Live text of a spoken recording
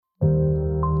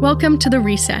Welcome to The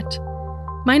Reset.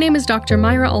 My name is Dr.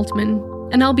 Myra Altman,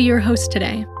 and I'll be your host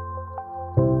today.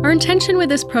 Our intention with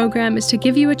this program is to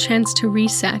give you a chance to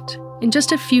reset in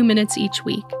just a few minutes each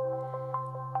week.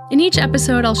 In each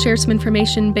episode, I'll share some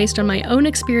information based on my own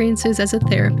experiences as a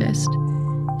therapist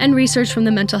and research from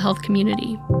the mental health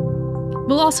community.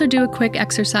 We'll also do a quick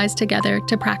exercise together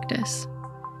to practice.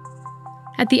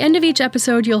 At the end of each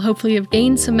episode, you'll hopefully have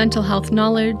gained some mental health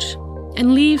knowledge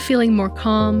and leave feeling more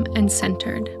calm and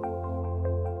centered.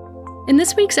 In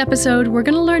this week's episode, we're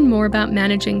going to learn more about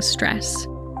managing stress.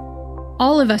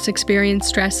 All of us experience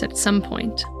stress at some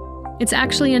point. It's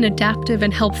actually an adaptive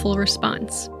and helpful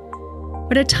response,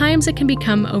 but at times it can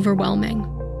become overwhelming.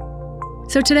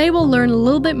 So today we'll learn a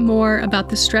little bit more about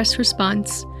the stress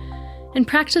response and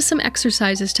practice some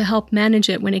exercises to help manage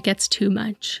it when it gets too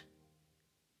much.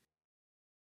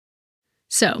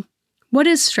 So, what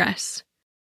is stress?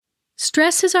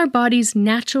 Stress is our body's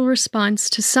natural response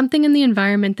to something in the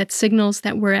environment that signals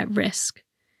that we're at risk.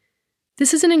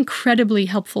 This is an incredibly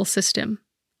helpful system.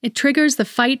 It triggers the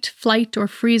fight, flight, or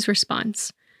freeze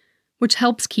response, which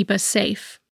helps keep us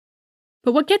safe.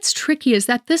 But what gets tricky is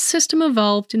that this system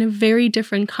evolved in a very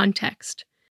different context.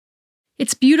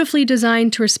 It's beautifully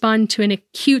designed to respond to an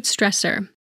acute stressor,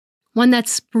 one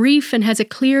that's brief and has a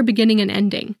clear beginning and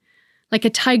ending, like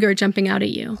a tiger jumping out at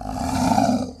you.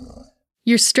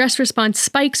 Your stress response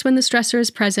spikes when the stressor is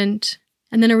present,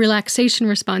 and then a relaxation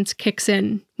response kicks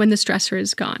in when the stressor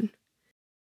is gone.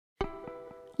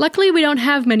 Luckily, we don't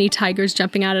have many tigers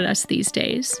jumping out at us these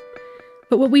days.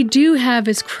 But what we do have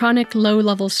is chronic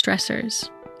low-level stressors.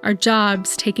 Our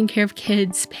jobs, taking care of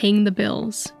kids, paying the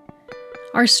bills.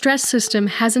 Our stress system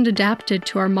hasn't adapted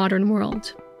to our modern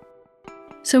world.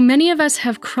 So many of us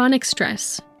have chronic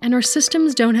stress, and our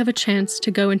systems don't have a chance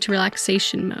to go into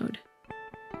relaxation mode.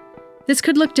 This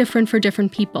could look different for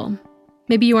different people.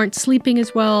 Maybe you aren't sleeping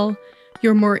as well,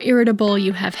 you're more irritable,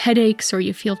 you have headaches, or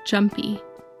you feel jumpy.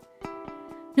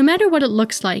 No matter what it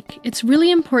looks like, it's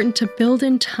really important to build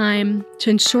in time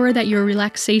to ensure that your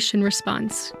relaxation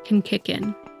response can kick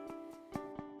in.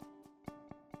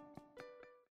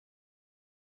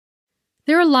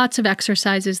 There are lots of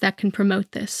exercises that can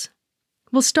promote this.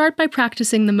 We'll start by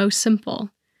practicing the most simple,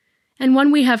 and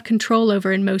one we have control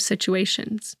over in most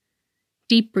situations: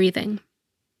 deep breathing.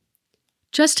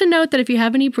 Just to note that if you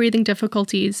have any breathing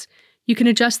difficulties, you can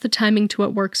adjust the timing to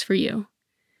what works for you.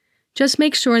 Just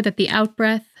make sure that the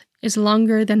out-breath is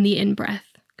longer than the in-breath,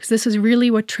 because this is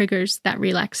really what triggers that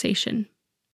relaxation.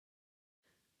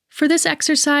 For this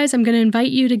exercise, I'm going to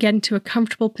invite you to get into a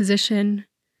comfortable position,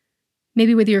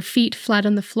 maybe with your feet flat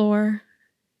on the floor,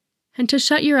 and to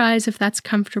shut your eyes if that's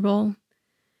comfortable,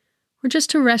 or just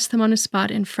to rest them on a spot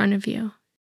in front of you.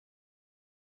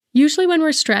 Usually when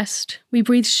we're stressed, we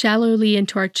breathe shallowly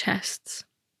into our chests.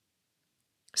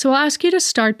 So I'll ask you to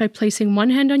start by placing one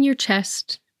hand on your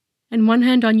chest and one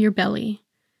hand on your belly,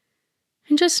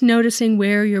 and just noticing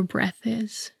where your breath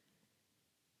is.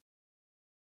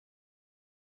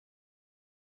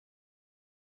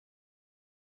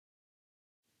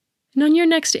 And on your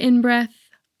next in-breath,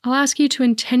 I'll ask you to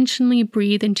intentionally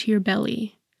breathe into your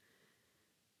belly.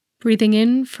 Breathing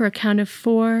in for a count of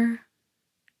 4,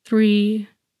 3,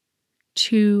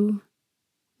 2,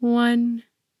 1,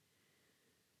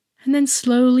 and then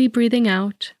slowly breathing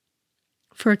out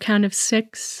for a count of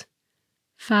 6,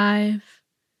 5,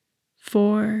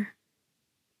 4,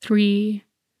 3,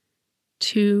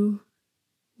 2,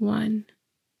 1.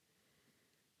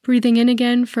 Breathing in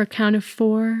again for a count of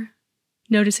 4,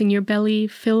 noticing your belly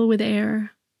fill with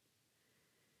air.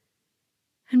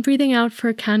 And breathing out for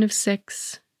a count of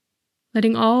 6,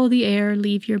 letting all the air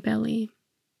leave your belly.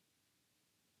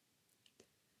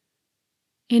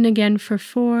 In again for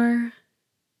 4.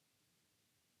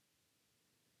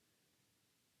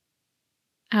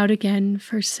 Out again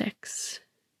for 6.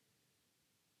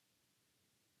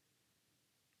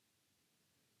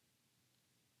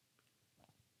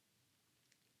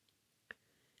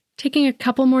 Taking a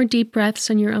couple more deep breaths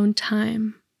on your own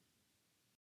time.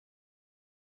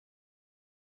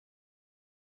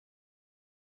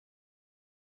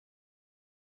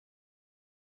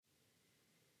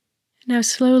 Now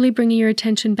slowly bringing your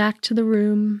attention back to the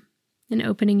room and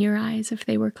opening your eyes if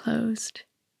they were closed.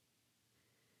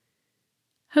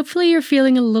 Hopefully you're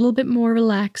feeling a little bit more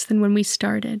relaxed than when we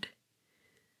started.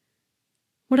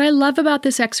 What I love about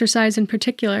this exercise in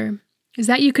particular is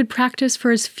that you could practice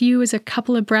for as few as a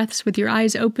couple of breaths with your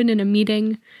eyes open in a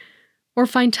meeting, or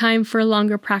find time for a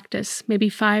longer practice, maybe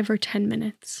 5 or 10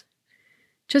 minutes.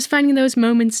 Just finding those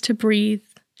moments to breathe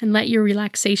and let your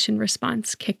relaxation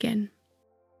response kick in.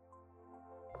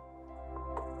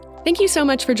 Thank you so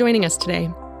much for joining us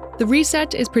today. The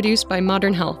Reset is produced by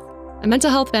Modern Health, a mental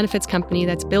health benefits company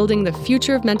that's building the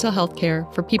future of mental health care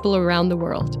for people around the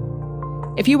world.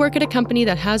 If you work at a company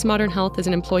that has Modern Health as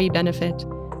an employee benefit,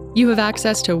 you have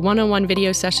access to one-on-one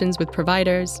video sessions with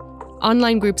providers,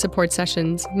 online group support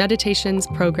sessions, meditations,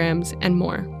 programs, and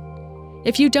more.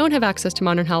 If you don't have access to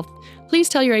Modern Health, please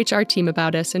tell your HR team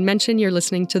about us and mention you're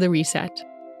listening to The Reset.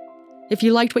 If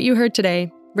you liked what you heard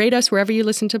today, rate us wherever you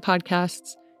listen to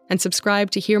podcasts and subscribe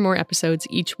to hear more episodes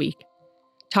each week.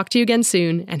 Talk to you again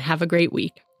soon and have a great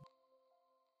week.